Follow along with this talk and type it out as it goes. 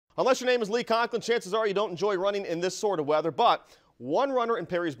Unless your name is Lee Conklin, chances are you don't enjoy running in this sort of weather, but one runner in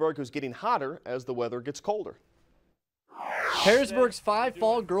Perrysburg who's getting hotter as the weather gets colder. Perrysburg's 5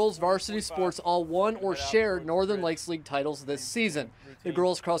 fall girls varsity sports all won or shared Northern Lakes League titles this season. The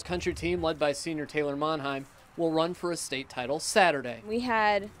girls cross country team, led by senior Taylor Monheim, will run for a state title Saturday. We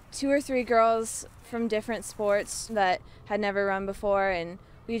had 2 or 3 girls from different sports that had never run before, and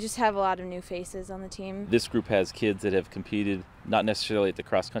we just have a lot of new faces on the team. This group has kids that have competed, not necessarily at the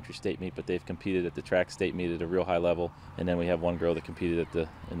cross-country state meet, but they've competed at the track state meet at a real high level. And then we have one girl that competed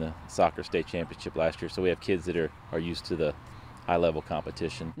in the soccer state championship last year. So we have kids that are used to the high-level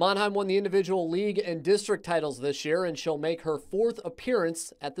competition. Monheim won the individual league and district titles this year, and she'll make her 4th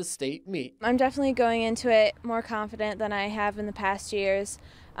appearance at the state meet. I'm definitely going into it more confident than I have in the past years,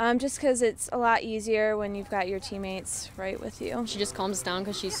 just because it's a lot easier when you've got your teammates right with you. She just calms down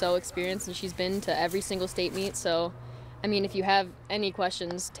because she's so experienced and she's been to every single state meet, so I mean, if you have any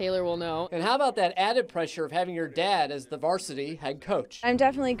questions, Taylor will know. And how about that added pressure of having your dad as the varsity head coach? I'm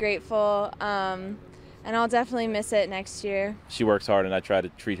definitely grateful, and I'll definitely miss it next year. She works hard, and I try to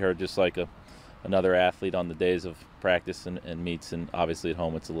treat her just like another athlete on the days of practice and meets, and obviously at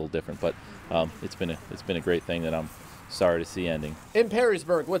home it's a little different, but it's been a great thing that I'm sorry to see ending. In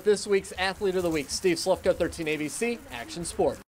Perrysburg with this week's Athlete of the Week, Steve Slufka, 13 ABC Action Sport.